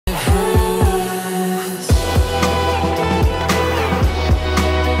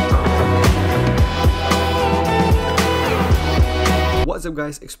up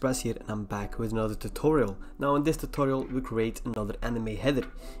guys, Express here, and I'm back with another tutorial. Now in this tutorial we create another anime header.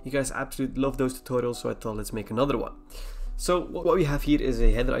 You guys absolutely love those tutorials, so I thought let's make another one. So what we have here is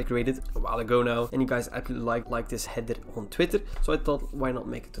a header I created a while ago now, and you guys absolutely like this header on Twitter, so I thought why not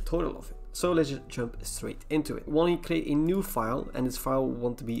make a tutorial of it. So let's just jump straight into it. We want to create a new file, and this file will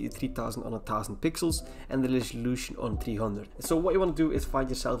want to be 3000 on 1000 pixels and the resolution on 300. So what you want to do is find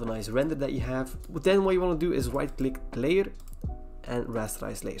yourself a nice render that you have. But then what you want to do is right click layer and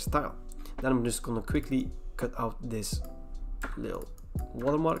rasterize layer style. Then I'm just gonna quickly cut out this little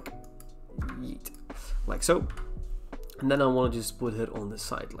watermark, yeet, like so. And then I want to just put her on the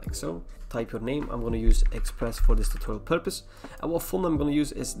side like so. Type your name. I'm going to use Express for this tutorial purpose. And what font I'm going to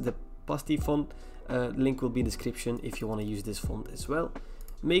use is the pasty font. Link will be in the description if you want to use this font as well.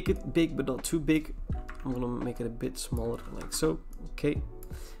 Make it big but not too big. I'm going to make it a bit smaller like so. Okay.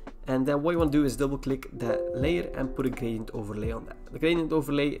 And then what you want to do is double click that layer and put a gradient overlay on that. The gradient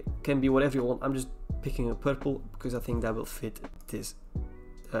overlay can be whatever you want. I'm just picking a purple because I think that will fit this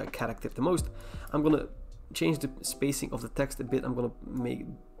character the most. I'm going to change the spacing of the text a bit. I'm gonna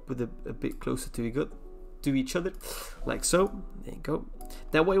put a bit closer to each other like so. There you go.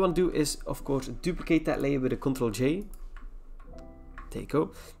 Then what you want to do is of course duplicate that layer with a Ctrl J. There you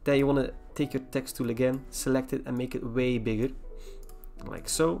go. Then you want to take your text tool again, select it and make it way bigger like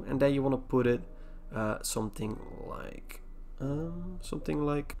so. And then you want to put it something like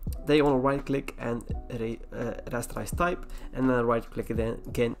then you want to right click and rasterize type, and then right click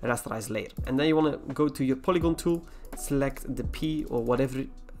again rasterize layer. And then you want to go to your polygon tool, select the P or whatever,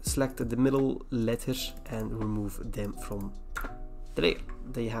 select the middle letters and remove them from the layer.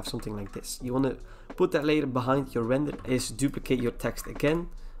 Then you have something like this. You want to put that layer behind your render, is duplicate your text again,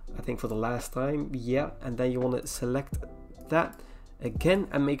 I think for the last time, yeah. And then you want to select that again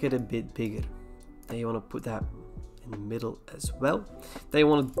and make it a bit bigger. Then you want to put that in the middle as well. Then you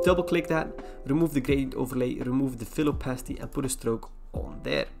want to double click that, remove the gradient overlay, remove the fill opacity and put a stroke on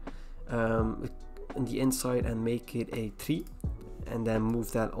there in the inside and make it a 3, and then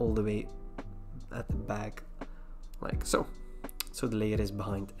move that all the way at the back like so. So the layer is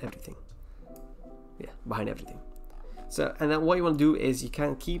behind everything. Yeah, behind everything. So, and then what you want to do is you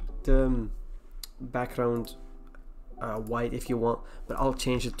can keep the background white if you want, but I'll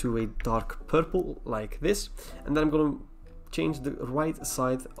change it to a dark purple like this. And then I'm going to change the right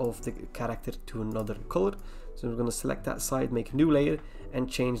side of the character to another color. So I'm going to select that side, make a new layer and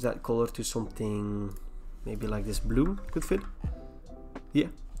change that color to something maybe like this blue could fit. Yeah,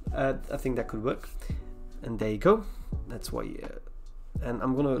 I think that could work. And there you go. That's why and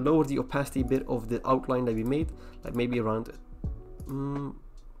I'm going to lower the opacity a bit of the outline that we made, like maybe around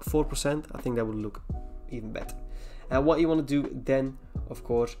 4%. I think that would look even better. And what you want to do then, of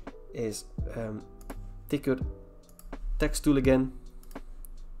course, is take your text tool again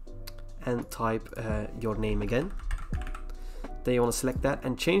and type your name again. Then you want to select that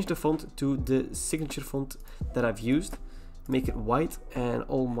and change the font to the signature font that I've used. Make it white, and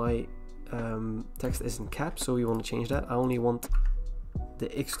all my text is in caps, so you want to change that. I only want the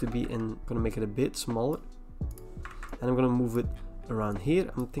X to be in. I'm going to make it a bit smaller, and I'm going to move it around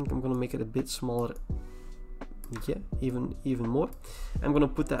here. I think I'm going to make it a bit smaller. Yeah, even more. I'm gonna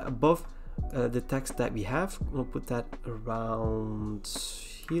put that above the text that we have. I'm gonna put that around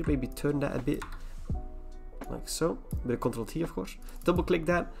here, maybe turn that a bit like so, with a Ctrl T of course. Double click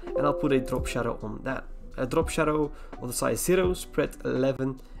that and I'll put a drop shadow on that. A drop shadow of the size 0, spread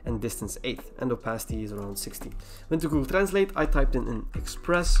 11 and distance 8, and opacity is around 60. Went to Google Translate, I typed in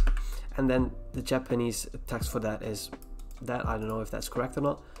Express, and then the Japanese text for that is that. I don't know if that's correct or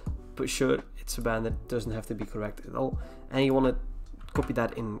not, but sure, it's a band that doesn't have to be correct at all. And you want to copy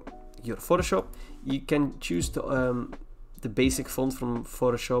that in your Photoshop. You can choose the basic font from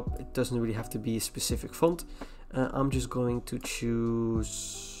Photoshop. It doesn't really have to be a specific font. I'm just going to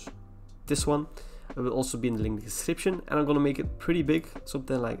choose this one. It will also be in the link description, and I'm going to make it pretty big,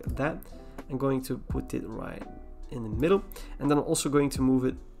 something like that. I'm going to put it right in the middle, and then I'm also going to move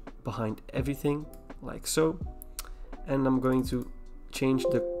it behind everything like so. And I'm going to change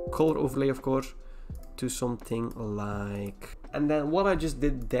the color overlay of course to something like, and then what I just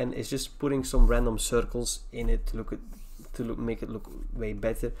did then is just putting some random circles in it to make it look way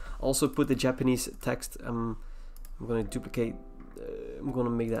better. Also put the Japanese text. I'm going to duplicate, I'm going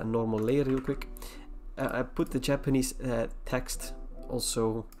to make that a normal layer real quick. I put the Japanese text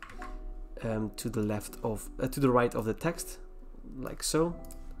also to the left of to the right of the text like so.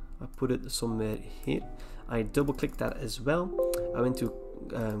 I put it somewhere here. I double clicked that as well. I went to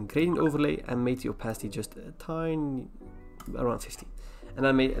gradient overlay and made the opacity just a tiny, around 50. And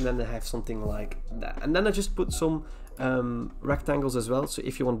then I have something like that. And then I just put some rectangles as well, so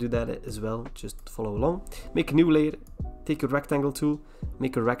if you want to do that as well, just follow along. Make a new layer, take your rectangle tool,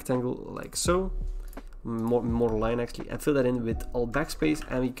 make a rectangle like so, more line actually, and fill that in with Alt backspace,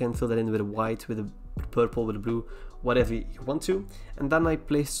 and we can fill that in with a white, with a purple, with a blue, whatever you want to. And then I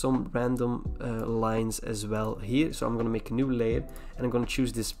place some random lines as well here, so I'm going to make a new layer, and I'm going to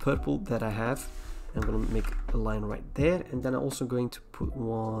choose this purple that I have. I'm going to make a line right there, and then I'm also going to put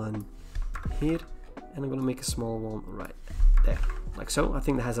one here, and I'm going to make a small one right there, like so. I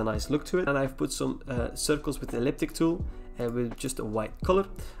think that has a nice look to it. And I've put some circles with the elliptic tool with just a white color.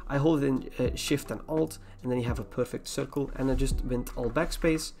 I hold it in Shift and Alt, and then you have a perfect circle. And I just went Alt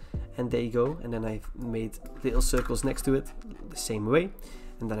backspace, and there you go. And then I've made little circles next to it the same way,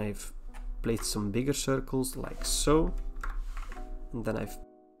 and then I've placed some bigger circles like so, and then I've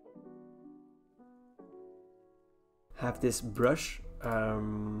have this brush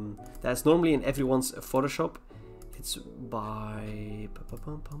that's normally in everyone's Photoshop. It's by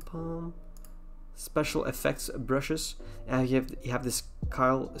special effects brushes, and you have this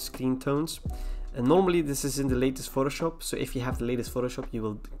Kyle screen tones, and normally this is in the latest Photoshop. So if you have the latest Photoshop, you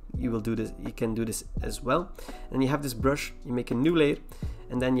will do this. You can do this as well. And you have this brush, you make a new layer,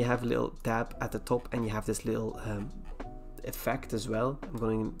 and then you have a little dab at the top, and you have this little effect as well. I'm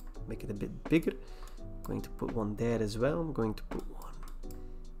going to make it a bit bigger. I'm going to put one there as well. I'm going to put one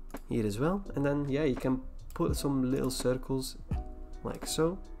here as well, and then yeah, you can put some little circles like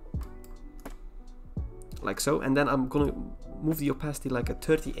so, and then I'm gonna move the opacity like a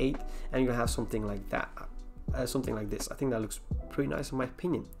 38, and you'll have something like that, something like this. I think that looks pretty nice in my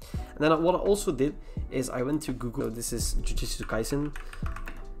opinion. And then what I also did is I went to Google. This is Jujutsu Kaisen,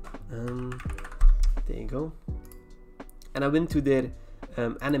 there you go, and I went to their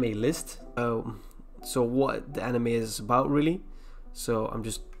anime list, so what the anime is about really. So I'm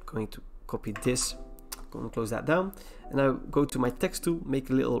just going to copy this, going to close that down, and now go to my text tool, make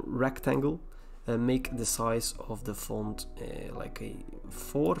a little rectangle, make the size of the font like a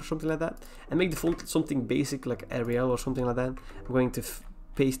 4 or something like that, and make the font something basic like Arial or something like that. I'm going to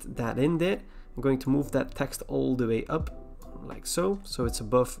paste that in there. I'm going to move that text all the way up like so, so it's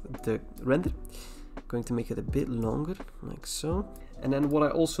above the render. I'm going to make it a bit longer like so. And then what I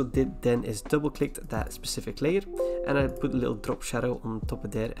also did then is double clicked that specific layer, and I put a little drop shadow on top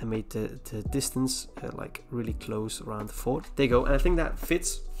of there and made the distance like really close, around 4. There you go. And I think that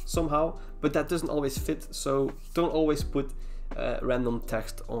fits somehow, but that doesn't always fit, so don't always put random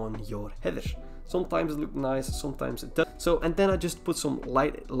text on your headers. Sometimes it looks nice, sometimes it doesn't. So, and then I just put some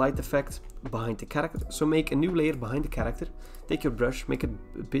light effect behind the character. So make a new layer behind the character, take your brush, make it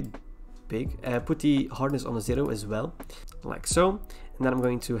a bit big, put the hardness on a 0 as well, like so. And then I'm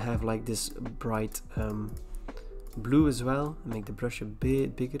going to have like this bright blue as well, and make the brush a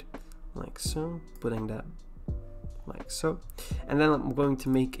bit bigger like so, putting that like so. And then I'm going to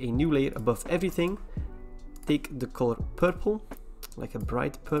make a new layer above everything, take the color purple, like a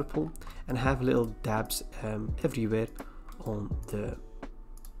bright purple, and have little dabs everywhere on the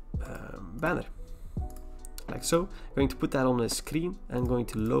banner like so. I'm going to put that on the screen, and I'm going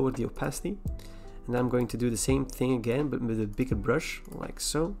to lower the opacity, and then I'm going to do the same thing again but with a bigger brush like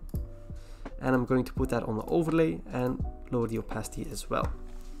so, and I'm going to put that on the overlay and lower the opacity as well.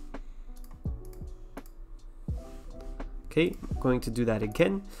 Okay, I'm going to do that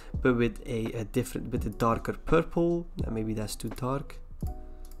again, but with a darker purple. Maybe that's too dark,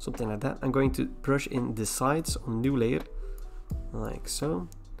 something like that. I'm going to brush in the sides on new layer like so.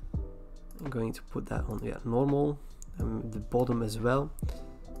 I'm going to put that on normal, and the bottom as well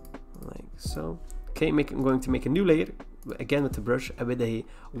like so. Okay, I'm going to make a new layer again with the brush with a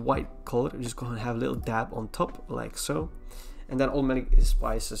white color. Just going to have a little dab on top like so, and that automatically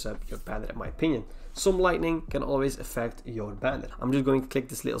spices up your banner in my opinion. Some lightning can always affect your banner. I'm just going to click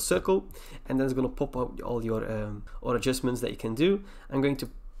this little circle, and then it's going to pop out all your or adjustments that you can do. I'm going to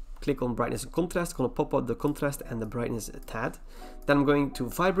click on brightness and contrast. Going to pop out the contrast and the brightness a tad. Then I'm going to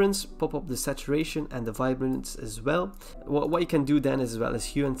vibrance, pop up the saturation and the vibrance as well. What you can do then as well as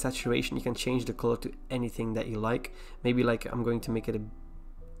hue and saturation, you can change the color to anything that you like. Maybe like I'm going to make it a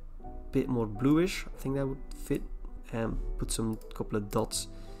bit more bluish. I think that would fit, and put some couple of dots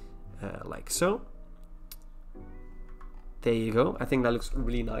like so. There you go. I think that looks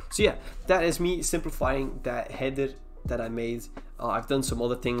really nice. So yeah, that is me simplifying that header that I made. I've done some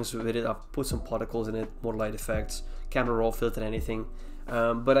other things with it. I've put some particles in it, more light effects, camera raw filter, anything.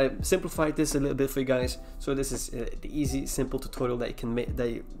 but I simplified this a little bit for you guys, so this is the easy, simple tutorial that you can make,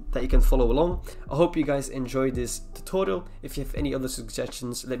 that you can follow along. I hope you guys enjoyed this tutorial. If you have any other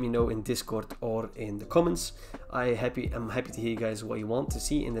suggestions, let me know in Discord or in the comments. I'm happy to hear you guys what you want to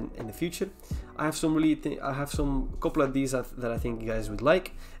see in the future. I have some couple of these that I think you guys would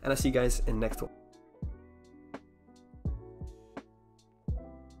like, and I see you guys in the next one.